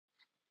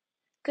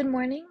Good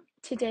morning.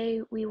 Today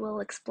we will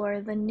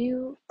explore the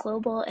new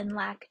Global and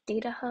LAC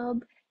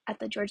Datahub at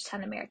the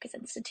Georgetown Americas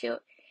Institute.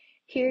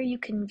 Here you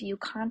can view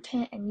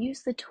content and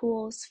use the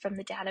tools from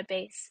the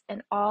database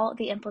and all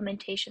the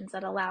implementations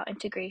that allow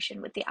integration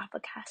with the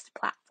Alphacast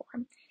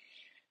platform.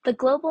 The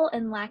Global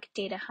and LAC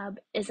Datahub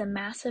is a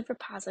massive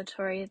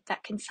repository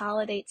that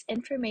consolidates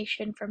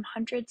information from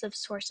hundreds of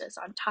sources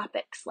on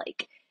topics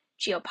like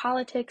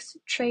geopolitics,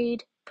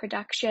 trade,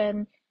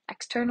 production,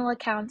 external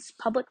accounts,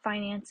 public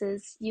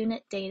finances,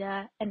 unit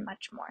data, and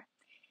much more.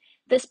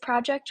 This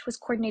project was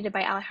coordinated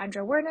by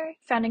Alejandro Werner,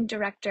 founding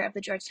director of the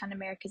Georgetown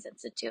Americas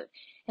Institute,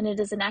 and it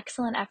is an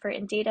excellent effort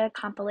in data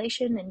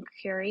compilation and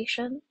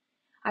curation.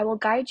 I will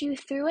guide you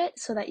through it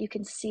so that you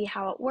can see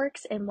how it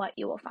works and what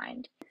you will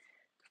find.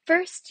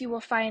 First, you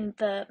will find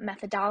the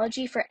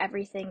methodology for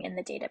everything in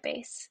the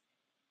database.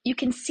 You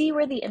can see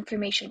where the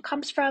information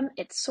comes from,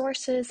 its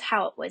sources,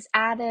 how it was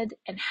added,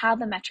 and how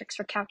the metrics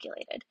were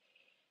calculated.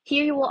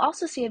 Here you will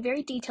also see a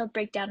very detailed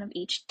breakdown of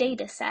each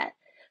data set.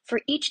 For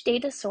each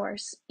data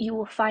source, you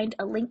will find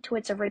a link to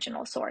its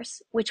original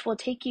source, which will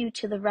take you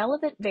to the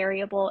relevant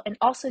variable and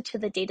also to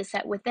the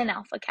dataset within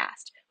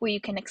Alphacast, where you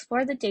can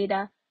explore the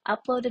data,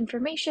 upload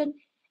information,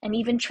 and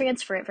even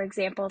transfer it, for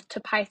example,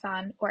 to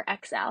Python or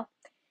Excel.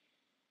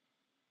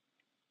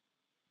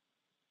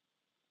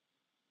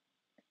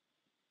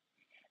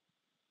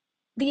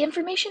 The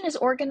information is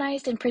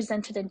organized and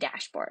presented in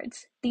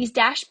dashboards. These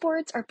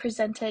dashboards are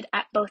presented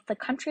at both the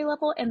country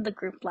level and the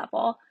group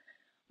level.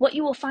 What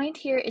you will find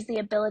here is the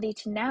ability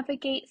to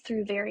navigate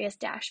through various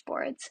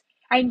dashboards.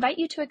 I invite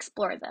you to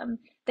explore them.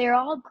 They are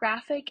all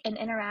graphic and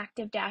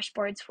interactive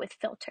dashboards with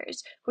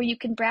filters, where you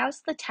can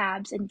browse the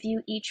tabs and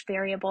view each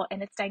variable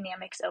and its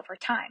dynamics over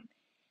time.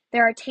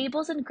 There are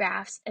tables and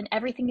graphs, and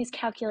everything is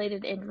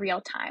calculated in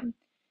real time.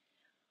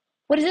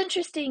 What is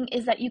interesting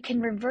is that you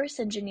can reverse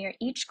engineer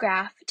each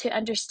graph to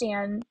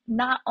understand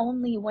not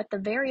only what the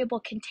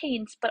variable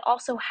contains, but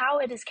also how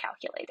it is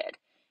calculated.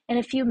 In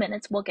a few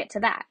minutes, we'll get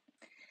to that.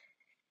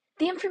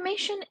 The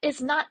information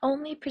is not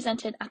only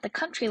presented at the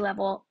country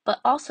level, but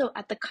also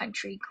at the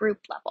country group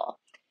level.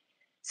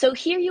 So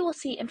here you will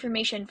see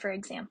information, for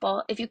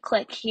example, if you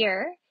click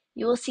here,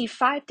 you will see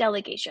 5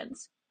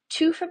 delegations,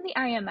 2 from the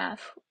IMF,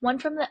 1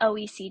 from the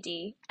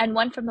OECD, and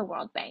 1 from the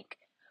World Bank.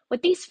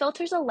 What these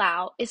filters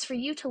allow is for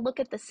you to look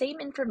at the same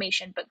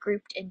information but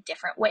grouped in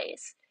different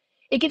ways.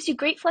 It gives you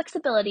great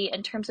flexibility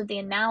in terms of the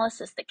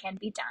analysis that can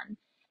be done,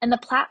 and the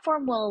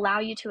platform will allow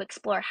you to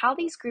explore how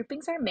these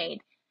groupings are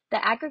made,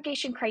 the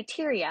aggregation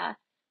criteria,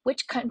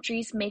 which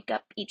countries make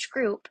up each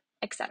group,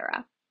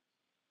 etc.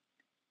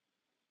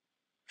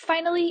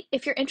 Finally,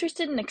 if you're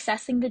interested in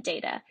accessing the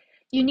data,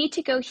 you need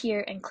to go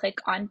here and click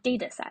on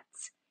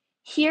Datasets.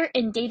 Here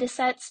in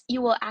Datasets,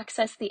 you will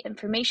access the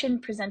information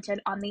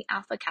presented on the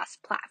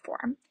Alphacast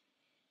platform.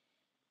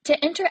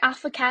 To enter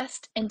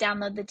Alphacast and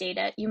download the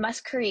data, you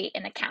must create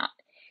an account.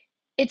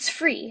 It's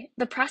free,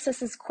 the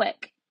process is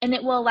quick, and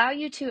it will allow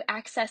you to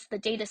access the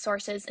data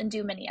sources and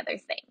do many other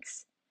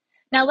things.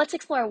 Now let's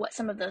explore what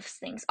some of those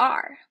things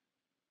are.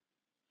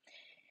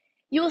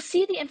 You will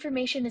see the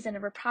information is in a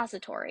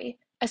repository,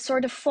 a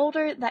sort of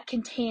folder that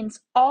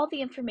contains all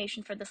the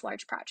information for this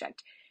large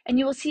project, and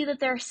you will see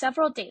that there are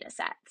several data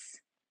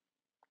sets.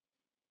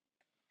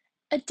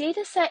 A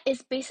data set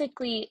is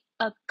basically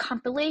a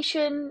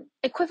compilation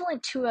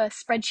equivalent to a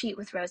spreadsheet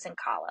with rows and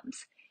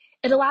columns.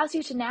 It allows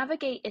you to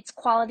navigate its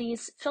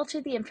qualities,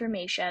 filter the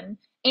information,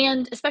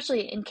 and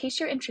especially in case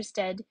you're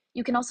interested,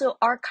 you can also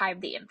archive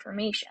the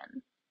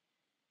information.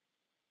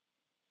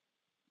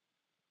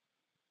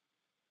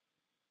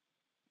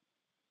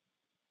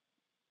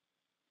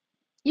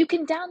 You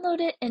can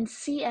download it in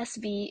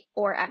CSV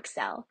or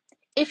Excel.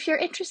 If you're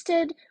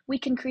interested, we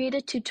can create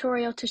a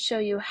tutorial to show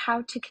you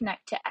how to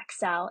connect to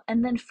Excel,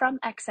 and then from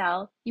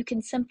Excel, you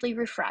can simply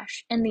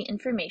refresh and the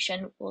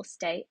information will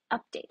stay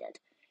updated.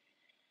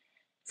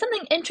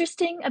 Something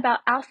interesting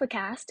about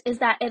Alphacast is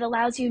that it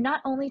allows you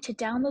not only to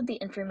download the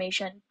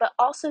information, but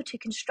also to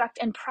construct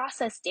and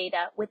process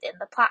data within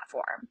the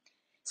platform.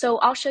 So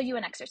I'll show you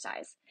an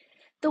exercise.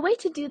 The way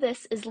to do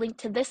this is linked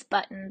to this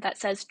button that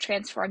says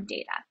Transform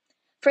Data.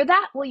 For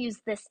that, we'll use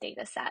this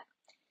data set.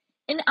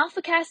 In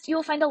Alphacast, you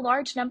will find a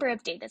large number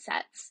of data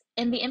sets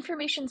and the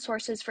information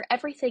sources for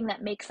everything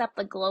that makes up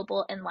the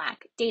Global and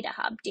LAC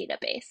Datahub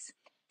database.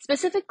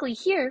 Specifically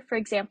here, for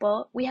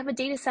example, we have a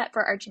data set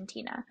for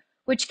Argentina,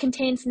 which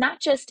contains not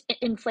just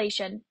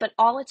inflation, but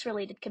all its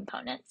related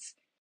components.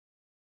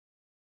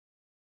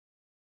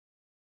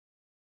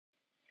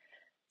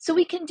 So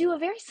we can do a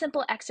very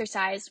simple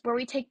exercise where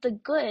we take the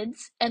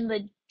goods and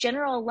the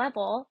general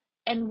level,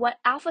 and what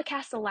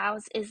Alphacast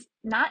allows is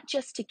not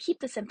just to keep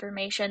this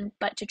information,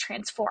 but to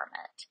transform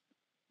it.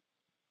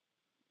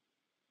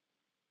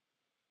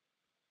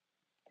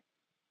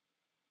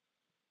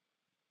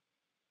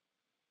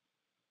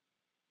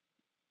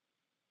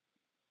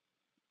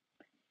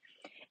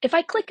 If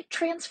I click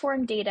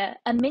Transform Data,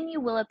 a menu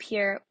will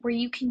appear where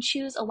you can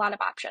choose a lot of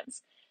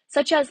options,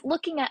 such as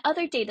looking at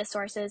other data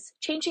sources,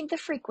 changing the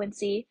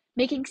frequency,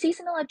 making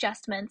seasonal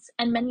adjustments,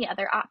 and many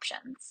other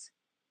options.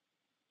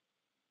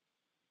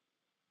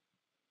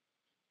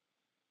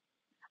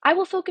 I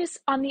will focus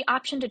on the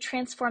option to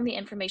transform the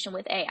information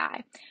with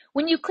AI.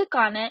 When you click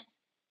on it,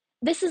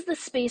 this is the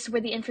space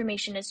where the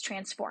information is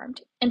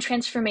transformed, and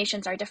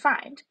transformations are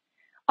defined.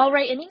 I'll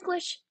write in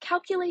English,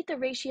 calculate the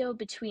ratio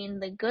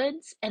between the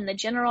goods and the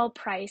general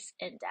price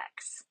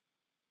index.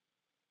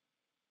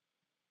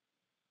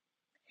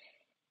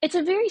 It's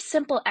a very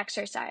simple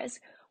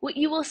exercise. What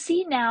you will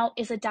see now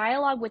is a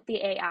dialogue with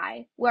the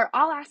AI, where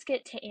I'll ask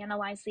it to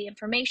analyze the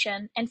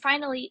information, and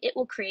finally it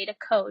will create a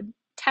code,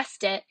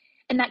 test it,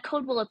 and that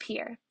code will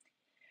appear.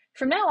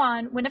 From now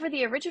on, whenever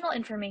the original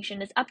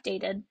information is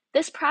updated,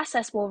 this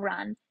process will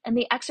run and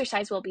the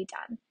exercise will be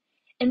done.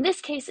 In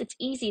this case, it's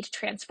easy to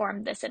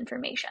transform this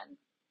information.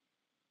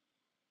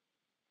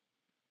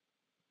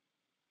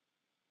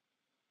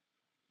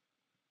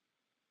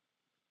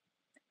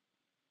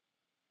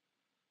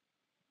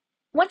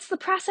 Once the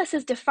process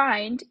is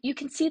defined, you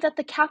can see that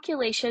the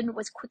calculation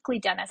was quickly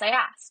done as I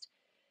asked.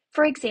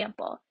 For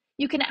example,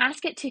 you can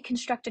ask it to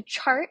construct a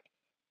chart,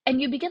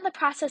 and you begin the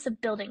process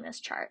of building this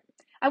chart.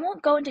 I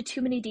won't go into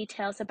too many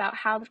details about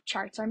how the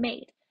charts are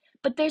made,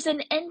 but there's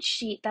an end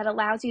sheet that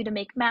allows you to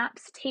make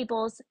maps,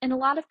 tables, and a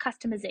lot of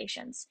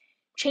customizations,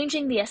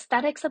 changing the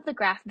aesthetics of the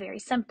graph very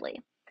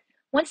simply.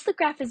 Once the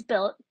graph is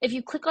built, if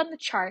you click on the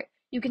chart,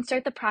 you can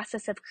start the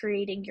process of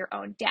creating your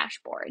own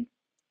dashboard.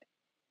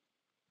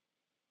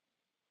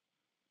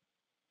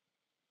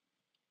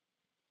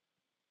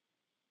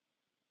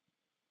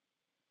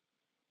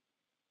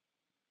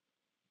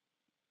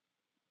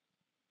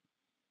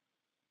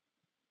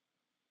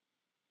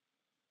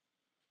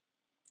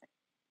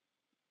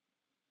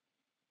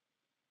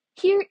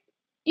 Here,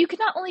 you can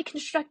not only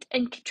construct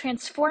and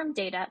transform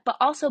data, but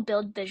also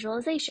build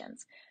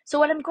visualizations. So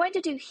what I'm going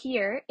to do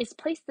here is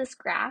place this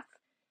graph,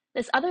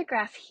 this other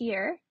graph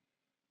here,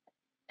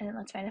 and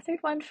let's find a third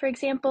one, for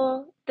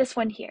example, this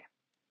one here.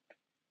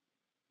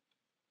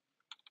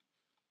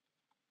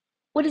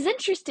 What is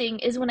interesting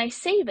is when I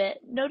save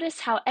it,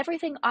 notice how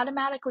everything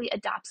automatically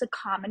adopts a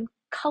common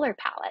color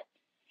palette.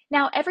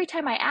 Now, every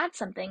time I add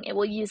something, it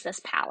will use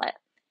this palette.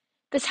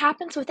 This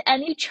happens with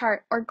any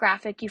chart or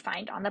graphic you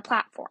find on the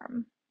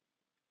platform.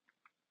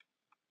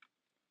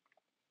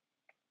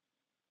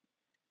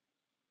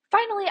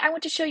 Finally, I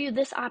want to show you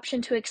this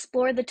option to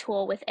explore the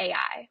tool with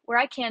AI, where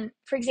I can,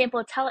 for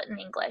example, tell it in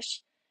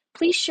English,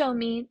 please show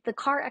me the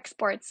car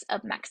exports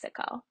of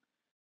Mexico.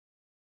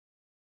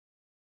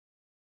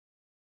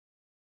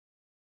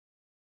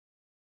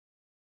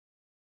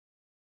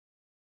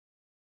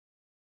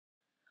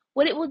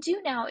 What it will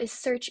do now is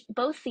search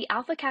both the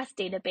Alphacast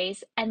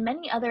database and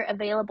many other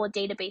available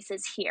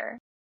databases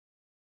here.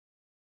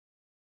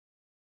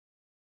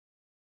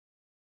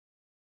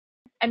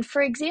 And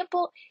for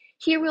example,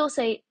 here we'll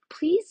say,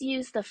 please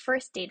use the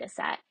first data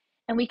set,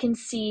 and we can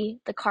see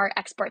the car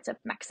exports of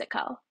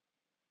Mexico.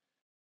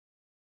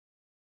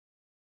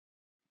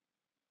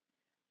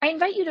 I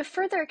invite you to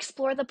further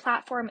explore the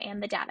platform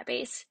and the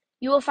database.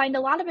 You will find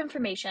a lot of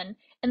information,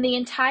 and the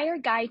entire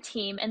Guy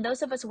team and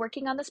those of us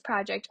working on this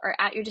project are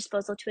at your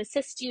disposal to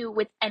assist you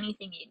with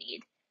anything you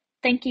need.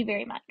 Thank you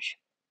very much.